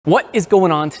What is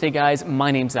going on today, guys? My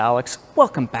name's Alex.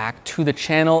 Welcome back to the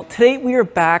channel. Today we are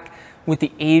back with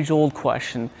the age-old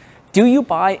question. Do you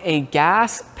buy a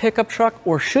gas pickup truck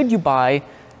or should you buy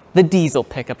the diesel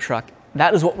pickup truck?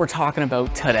 That is what we're talking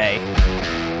about today.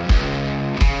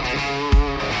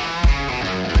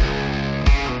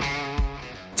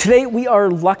 Today we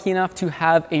are lucky enough to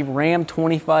have a Ram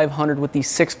 2500 with the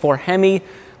 6.4 Hemi,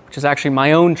 which is actually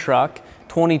my own truck,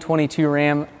 2022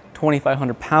 Ram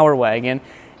 2500 Power Wagon.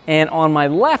 And on my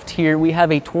left here, we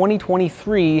have a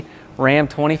 2023 Ram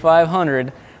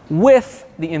 2500 with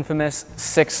the infamous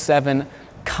 6.7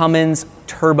 Cummins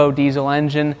turbo diesel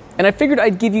engine. And I figured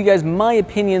I'd give you guys my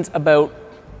opinions about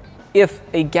if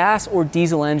a gas or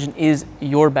diesel engine is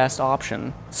your best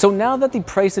option. So now that the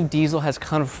price of diesel has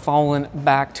kind of fallen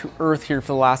back to earth here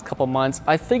for the last couple months,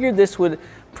 I figured this would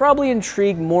probably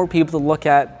intrigue more people to look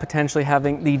at potentially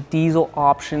having the diesel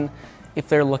option if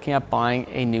they're looking at buying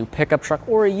a new pickup truck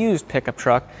or a used pickup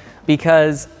truck,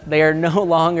 because they are no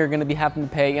longer going to be having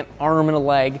to pay an arm and a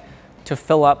leg to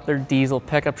fill up their diesel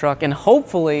pickup truck, and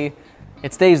hopefully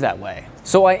it stays that way.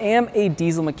 So I am a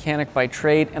diesel mechanic by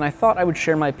trade, and I thought I would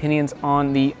share my opinions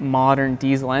on the modern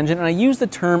diesel engine. And I use the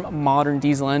term modern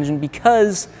diesel engine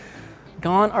because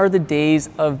gone are the days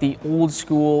of the old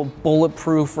school,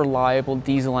 bulletproof, reliable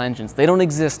diesel engines. They don't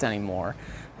exist anymore.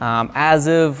 As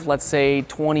of, let's say,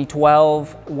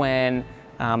 2012, when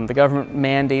the government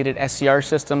mandated SCR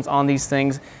systems on these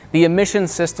things, the emission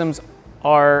systems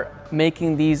are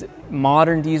making these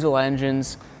modern diesel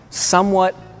engines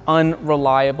somewhat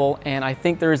unreliable, and I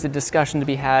think there is a discussion to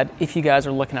be had if you guys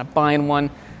are looking at buying one,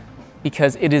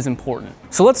 because it is important.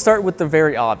 So let's start with the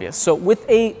very obvious. So with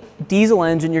a diesel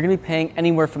engine, you're gonna be paying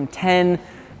anywhere from $10,000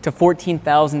 to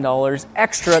 $14,000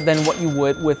 extra than what you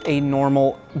would with a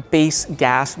normal base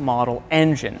gas model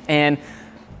engine. And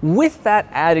with that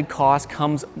added cost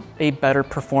comes a better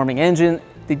performing engine.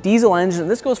 The diesel engine, and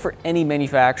this goes for any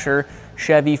manufacturer,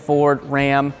 Chevy, Ford,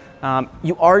 Ram,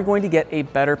 you are going to get a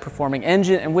better performing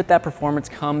engine, and with that performance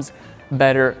comes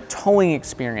better towing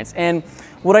experience. And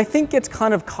what I think gets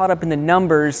kind of caught up in the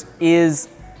numbers is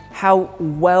how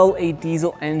well a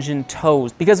diesel engine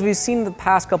tows, because we've seen in the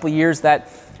past couple of years that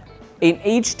an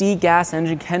HD gas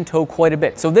engine can tow quite a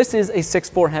bit. So this is a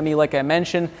 6.4 Hemi, like I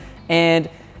mentioned, and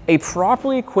a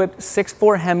properly equipped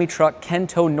 6.4 Hemi truck can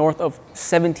tow north of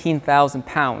 17,000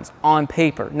 pounds on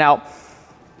paper. Now,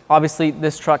 obviously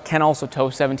this truck can also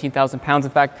tow 17,000 pounds. In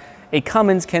fact, a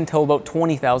Cummins can tow about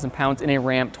 20,000 pounds in a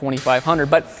Ram 2500.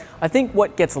 But I think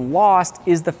what gets lost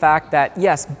is the fact that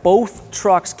yes, both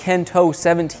trucks can tow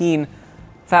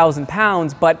 17,000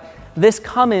 pounds, but this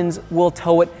Cummins will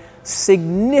tow it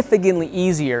significantly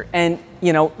easier. And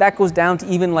you know, that goes down to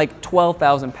even like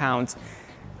 12,000 pounds.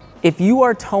 If you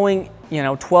are towing,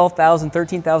 12,000,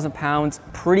 13,000 pounds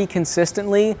pretty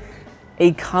consistently,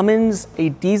 a Cummins, a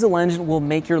diesel engine will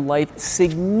make your life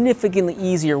significantly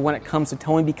easier when it comes to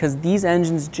towing, because these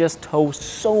engines just tow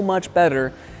so much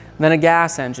better than a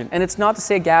gas engine. And it's not to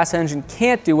say a gas engine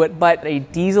can't do it, but a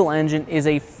diesel engine is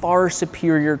a far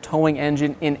superior towing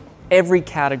engine in every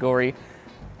category,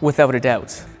 without a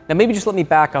doubt. Now maybe just let me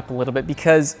back up a little bit,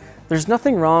 because there's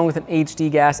nothing wrong with an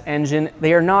HD gas engine.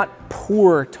 They are not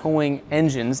poor towing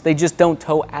engines. They just don't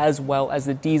tow as well as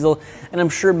the diesel. And I'm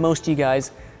sure most of you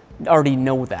guys already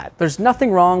know that. There's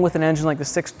nothing wrong with an engine like the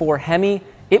 6.4 Hemi.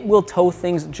 It will tow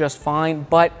things just fine,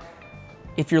 but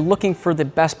if you're looking for the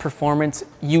best performance,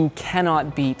 you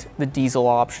cannot beat the diesel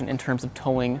option in terms of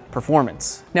towing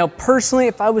performance. Now, personally,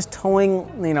 if I was towing,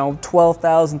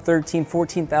 12,000, 13,000,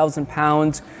 14,000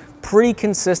 pounds pretty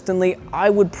consistently,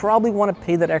 I would probably want to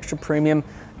pay that extra premium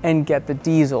and get the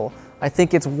diesel. I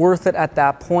think it's worth it at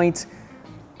that point.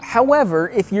 However,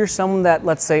 if you're someone that,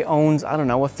 let's say, owns, I don't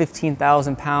know, a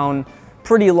 15,000 pound,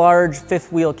 pretty large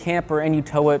fifth wheel camper, and you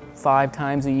tow it 5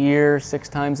 times a year, 6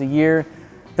 times a year,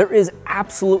 there is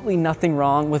absolutely nothing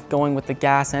wrong with going with the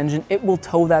gas engine. It will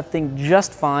tow that thing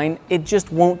just fine. It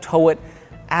just won't tow it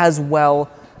as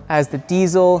well as the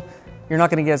diesel. You're not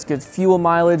gonna get as good fuel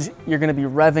mileage. You're gonna be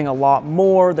revving a lot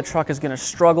more. The truck is gonna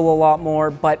struggle a lot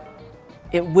more, but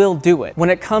it will do it. When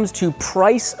it comes to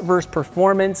price versus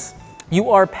performance, you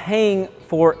are paying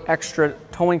for extra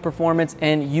towing performance,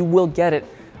 and you will get it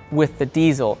with the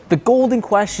diesel. The golden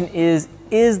question is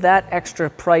that extra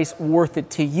price worth it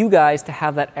to you guys to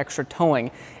have that extra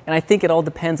towing? And I think it all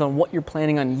depends on what you're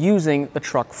planning on using the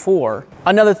truck for.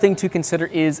 Another thing to consider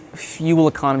is fuel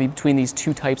economy between these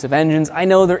two types of engines. I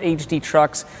know they're HD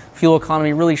trucks, fuel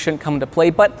economy really shouldn't come into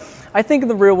play, but I think in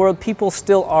the real world, people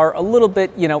still are a little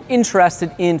bit,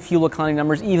 interested in fuel economy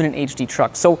numbers, even in HD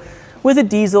trucks. So With a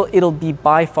diesel, it'll be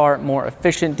by far more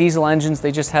efficient. Diesel engines,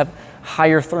 they just have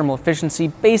higher thermal efficiency,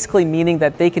 basically meaning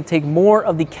that they can take more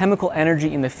of the chemical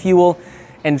energy in the fuel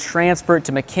and transfer it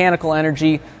to mechanical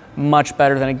energy much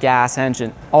better than a gas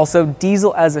engine. Also,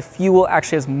 diesel as a fuel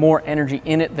actually has more energy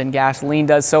in it than gasoline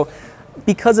does. So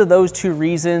because of those two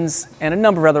reasons and a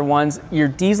number of other ones, your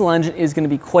diesel engine is going to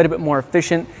be quite a bit more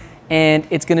efficient, and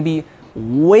it's going to be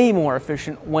way more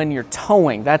efficient when you're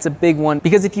towing. That's a big one,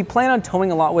 because if you plan on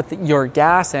towing a lot with your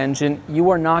gas engine, you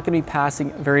are not going to be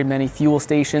passing very many fuel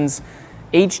stations.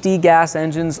 HD gas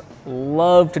engines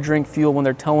love to drink fuel when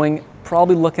they're towing,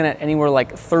 probably looking at anywhere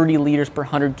like 30 liters per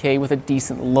 100K with a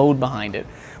decent load behind it,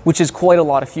 which is quite a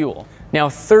lot of fuel. Now,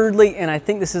 thirdly, and I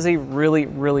think this is a really,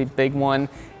 really big one,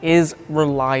 is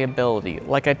reliability.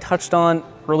 Like I touched on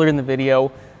earlier in the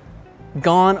video,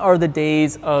 gone are the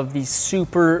days of these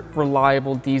super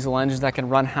reliable diesel engines that can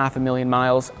run 500,000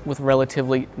 miles with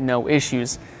relatively no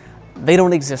issues. They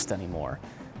don't exist anymore.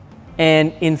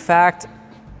 And in fact,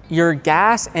 your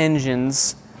gas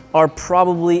engines are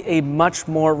probably a much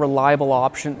more reliable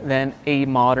option than a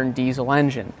modern diesel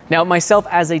engine. Now, myself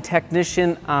as a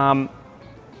technician,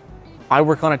 I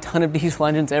work on a ton of diesel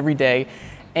engines every day,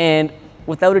 and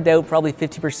without a doubt, probably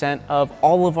 50% of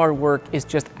all of our work is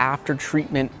just after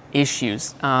treatment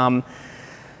issues.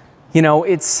 You know,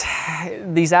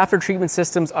 these after treatment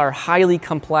systems are highly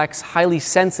complex, highly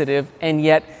sensitive, and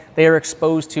yet they are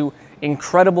exposed to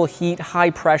incredible heat,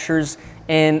 high pressures,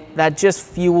 and that just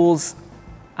fuels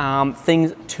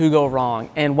things to go wrong.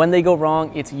 And when they go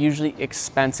wrong, it's usually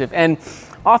expensive. And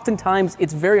oftentimes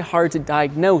it's very hard to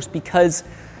diagnose because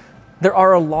there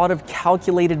are a lot of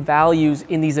calculated values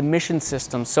in these emission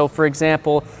systems. So for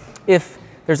example, if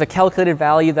there's a calculated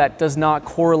value that does not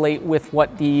correlate with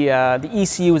what the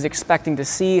ECU is expecting to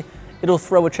see, it'll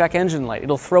throw a check engine light,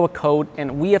 it'll throw a code,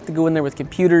 and we have to go in there with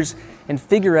computers and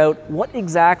figure out what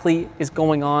exactly is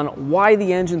going on, why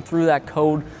the engine threw that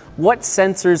code, what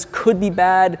sensors could be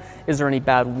bad, is there any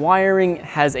bad wiring,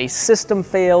 has a system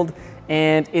failed,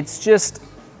 and it's just,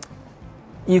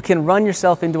 you can run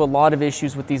yourself into a lot of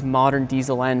issues with these modern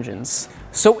diesel engines.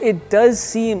 So it does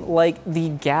seem like the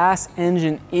gas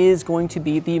engine is going to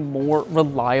be the more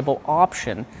reliable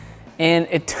option. And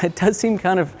it does seem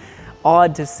kind of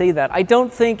odd to say that. I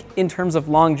don't think in terms of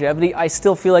longevity, I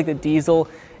still feel like the diesel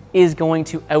is going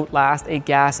to outlast a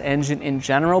gas engine in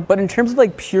general. But in terms of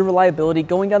like pure reliability,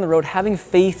 going down the road, having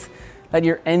faith that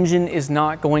your engine is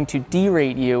not going to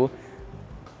derate you,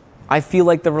 I feel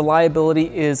like the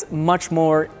reliability is much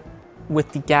more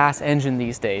with the gas engine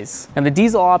these days. And the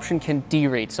diesel option can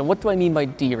derate. So what do I mean by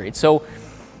derate? So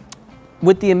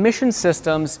with the emission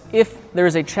systems, if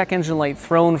there's a check engine light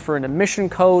thrown for an emission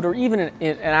code or even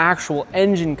an actual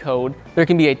engine code, there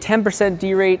can be a 10%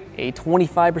 derate, a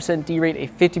 25% derate, a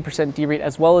 50% derate,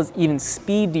 as well as even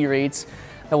speed derates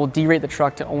that will derate the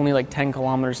truck to only like 10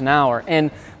 kilometers an hour.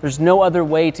 And there's no other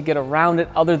way to get around it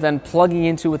other than plugging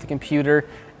into it with a computer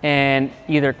and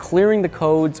either clearing the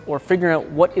codes or figuring out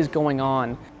what is going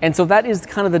on. And so that is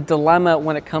kind of the dilemma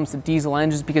when it comes to diesel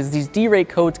engines, because these derate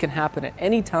codes can happen at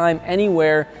any time,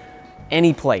 anywhere,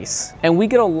 any place. And we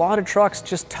get a lot of trucks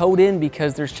just towed in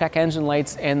because there's check engine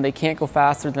lights and they can't go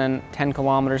faster than 10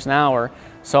 kilometers an hour.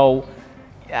 So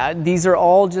these are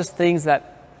all just things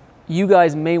that you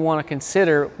guys may want to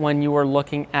consider when you are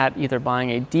looking at either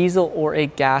buying a diesel or a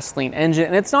gasoline engine.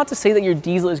 And it's not to say that your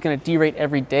diesel is going to derate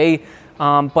every day,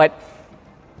 but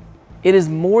it is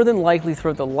more than likely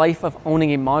throughout the life of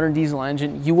owning a modern diesel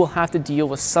engine, you will have to deal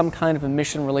with some kind of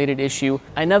emission-related issue.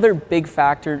 Another big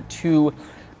factor to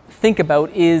think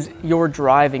about is your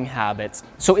driving habits.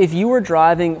 So if you were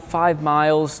driving 5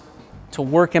 miles to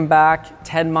work and back,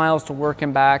 10 miles to work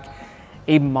and back,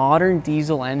 a modern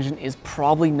diesel engine is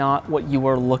probably not what you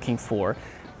are looking for.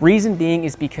 Reason being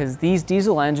is because these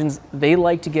diesel engines, they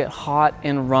like to get hot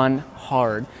and run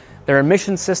hard. Their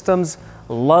emission systems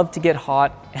love to get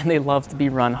hot and they love to be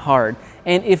run hard.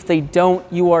 And if they don't,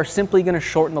 you are simply going to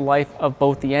shorten the life of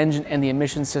both the engine and the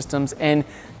emission systems, and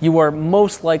you are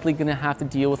most likely going to have to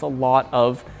deal with a lot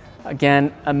of,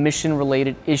 again,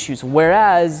 emission-related issues.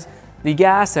 Whereas the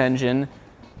gas engine,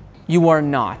 you are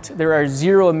not. There are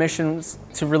zero emissions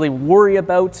to really worry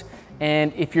about,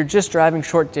 and if you're just driving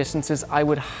short distances, I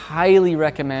would highly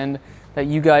recommend that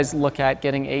you guys look at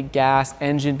getting a gas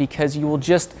engine, because you will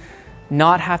just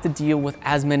not have to deal with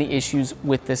as many issues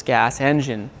with this gas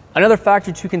engine. Another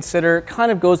factor to consider,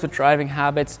 kind of goes with driving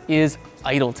habits, is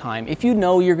idle time. If you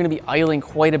know you're going to be idling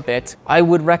quite a bit, I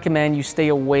would recommend you stay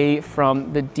away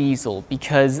from the diesel,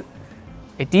 because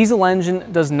a diesel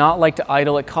engine does not like to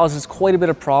idle. It causes quite a bit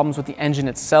of problems with the engine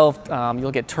itself.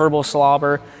 You'll get turbo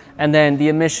slobber, and then the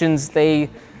emissions, they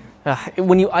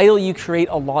When you idle, you create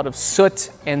a lot of soot,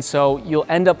 and so you'll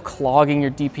end up clogging your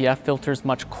DPF filters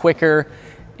much quicker,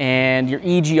 and your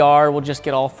EGR will just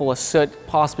get all full of soot,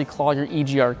 possibly clog your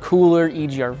EGR cooler,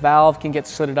 EGR valve can get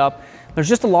sooted up. There's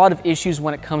just a lot of issues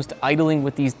when it comes to idling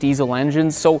with these diesel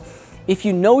engines. So if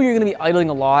you know you're gonna be idling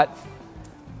a lot,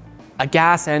 a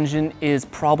gas engine is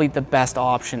probably the best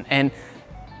option. And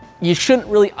you shouldn't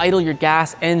really idle your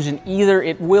gas engine either.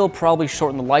 It will probably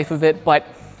shorten the life of it, but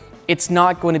it's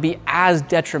not going to be as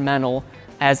detrimental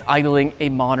as idling a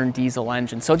modern diesel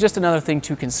engine. So just another thing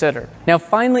to consider. Now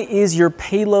finally is your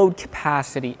payload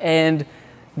capacity, and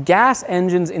gas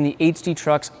engines in the HD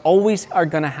trucks always are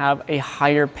gonna have a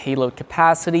higher payload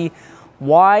capacity.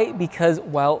 Why? Because,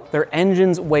 well, their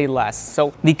engines weigh less.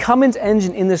 So the Cummins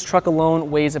engine in this truck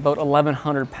alone weighs about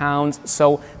 1,100 pounds.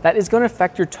 So that is gonna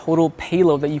affect your total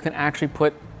payload that you can actually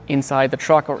put inside the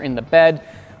truck or in the bed.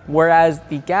 Whereas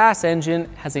the gas engine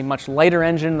has a much lighter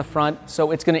engine in the front, so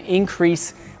it's gonna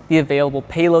increase the available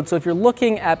payload. So if you're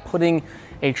looking at putting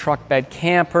a truck bed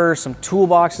camper, some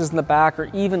toolboxes in the back,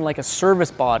 or even like a service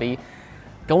body,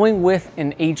 going with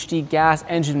an HD gas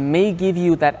engine may give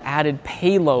you that added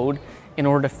payload in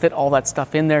order to fit all that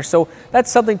stuff in there. So that's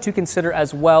something to consider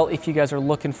as well if you guys are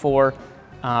looking for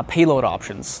payload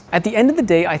options. At the end of the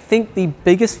day, I think the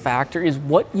biggest factor is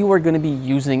what you are gonna be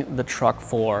using the truck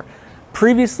for.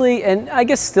 Previously, and I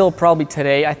guess still probably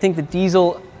today, I think the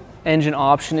diesel engine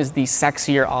option is the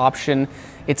sexier option.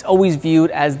 It's always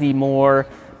viewed as the more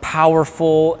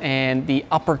powerful and the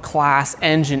upper class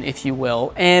engine, if you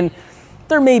will. And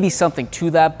there may be something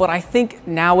to that, but I think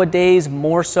nowadays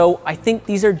more so, I think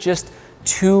these are just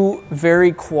two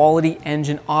very quality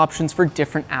engine options for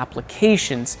different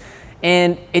applications.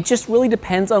 And it just really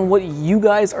depends on what you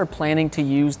guys are planning to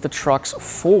use the trucks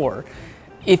for.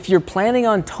 If you're planning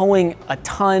on towing a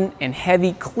ton and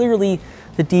heavy, clearly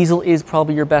the diesel is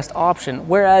probably your best option.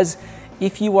 Whereas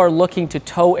if you are looking to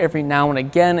tow every now and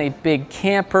again a big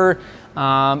camper,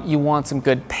 you want some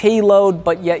good payload,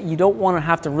 but yet you don't want to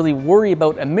have to really worry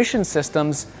about emission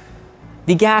systems,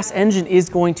 the gas engine is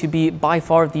going to be by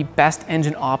far the best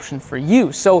engine option for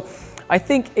you. So I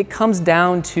think it comes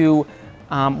down to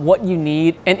what you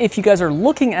need. And if you guys are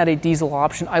looking at a diesel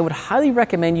option, I would highly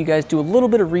recommend you guys do a little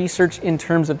bit of research in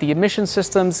terms of the emission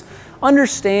systems,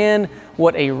 understand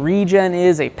what a regen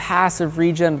is, a passive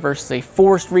regen versus a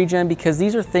forced regen, because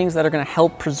these are things that are going to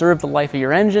help preserve the life of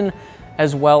your engine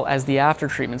as well as the after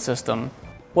treatment system.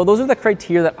 Well, those are the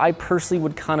criteria that I personally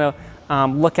would kind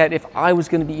of look at if I was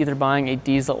going to be either buying a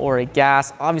diesel or a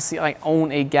gas. Obviously, I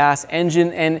own a gas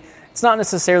engine, and it's not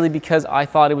necessarily because I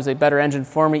thought it was a better engine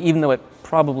for me, even though it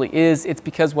probably is. It's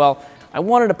because, well, I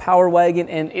wanted a power wagon,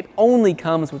 and it only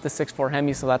comes with the 6.4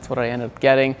 Hemi, so that's what I ended up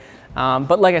getting.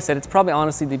 But like I said, it's probably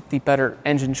honestly the better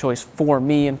engine choice for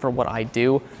me and for what I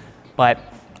do. But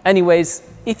anyways,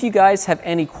 if you guys have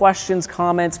any questions,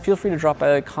 comments, feel free to drop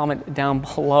a comment down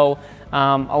below.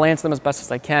 I'll answer them as best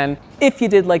as I can. If you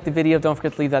did like the video, don't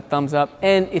forget to leave that thumbs up.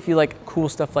 And if you like cool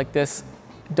stuff like this,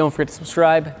 don't forget to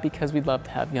subscribe, because we'd love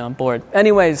to have you on board.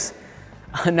 Anyways,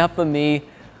 enough of me.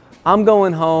 I'm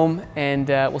going home, and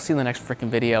we'll see you in the next freaking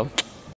video.